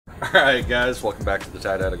Alright guys, welcome back to the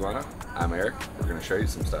Tye-Dyed Iguana. I'm Eric. We're going to show you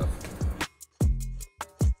some stuff.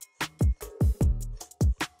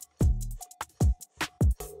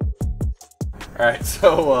 Alright,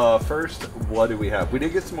 so first, what do we have? We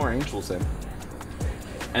did get some more angels in.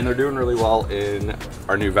 And they're doing really well in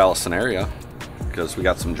our new Valison area because we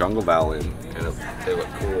got some jungle val in and they look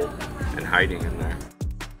cool and hiding in there.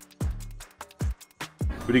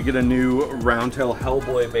 We did get a new roundtail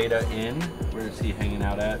Hellboy beta in. Where is he hanging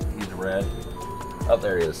out at? He's red. Oh,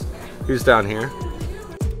 there he is. He's down here.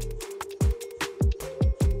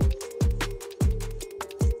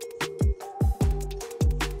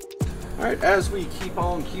 All right, as we keep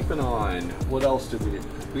on keeping on, what else did we do?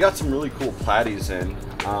 We got some really cool platies in.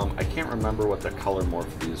 I can't remember what the color morph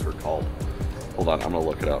of these were called. Hold on, I'm gonna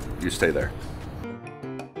look it up. You stay there.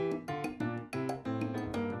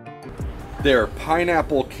 They're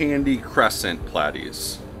pineapple candy crescent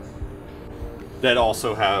platies that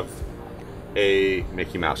also have a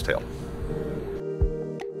Mickey Mouse tail.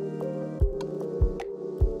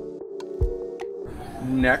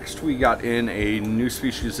 Next, we got in a new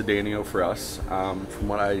species of danio for us. From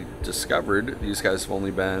what I discovered, these guys have only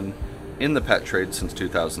been in the pet trade since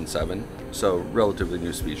 2007, so relatively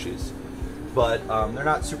new species. But they're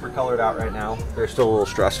not super colored out right now. They're still a little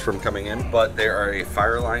stressed from coming in, but they are a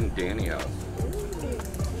fireline danio.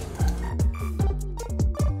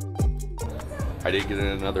 I did get in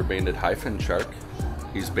another banded high fin shark.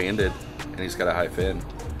 He's banded and he's got a high fin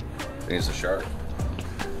and he's a shark.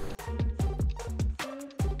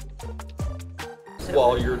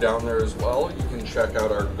 While you're down there as well, you can check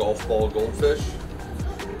out our golf ball goldfish.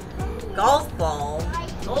 Golf ball?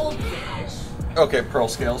 Goldfish? Okay, pearl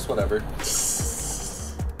scales, whatever.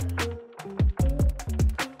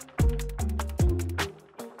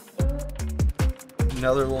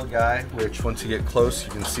 Another little guy, which once you get close,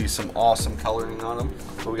 you can see some awesome coloring on him.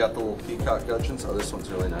 But we got the little peacock gudgeons. Oh, this one's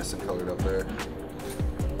really nice and colored up there.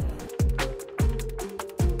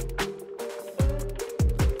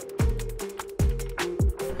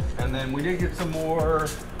 And then we did get some more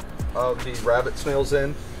of the rabbit snails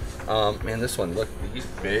in. Man, this one, look, he's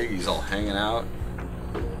big. He's all hanging out.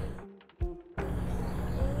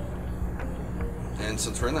 And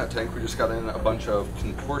since we're in that tank, we just got in a bunch of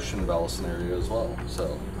contortion Valison area as well.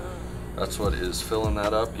 So that's what is filling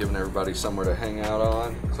that up, giving everybody somewhere to hang out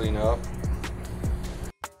on, clean up.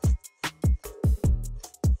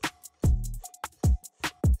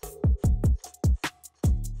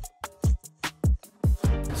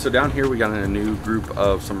 So down here we got in a new group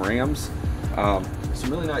of some rams. Some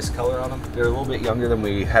really nice color on them. They're a little bit younger than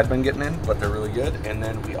we had been getting in, but they're really good. And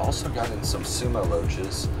then we also got in some sumo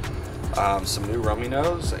loaches, some new rummy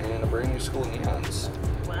nose, and a brand new school of neons.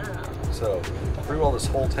 Wow. So pretty well this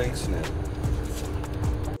whole tank's in it.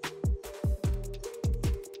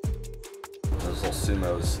 Those little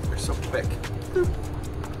sumos, they're so quick.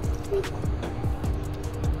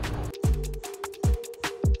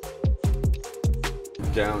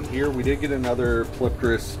 Down here we did get another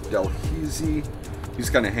Polypterus delhaize. He's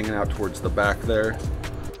kind of hanging out towards the back there.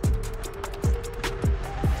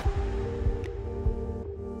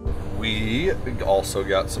 We also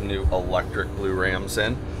got some new electric blue rams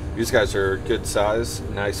in. These guys are good size,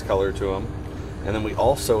 nice color to them. And then we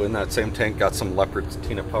also in that same tank got some leopard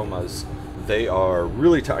tinopomas. They are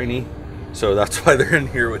really tiny, so that's why they're in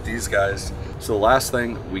here with these guys. So the last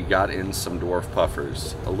thing, we got in some dwarf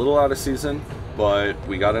puffers. A little out of season, but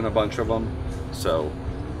we got in a bunch of them, so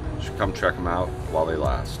you should come check them out while they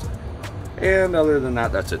last. And other than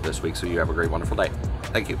that, that's it this week, so you have a great, wonderful day.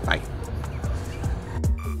 Thank you. Bye.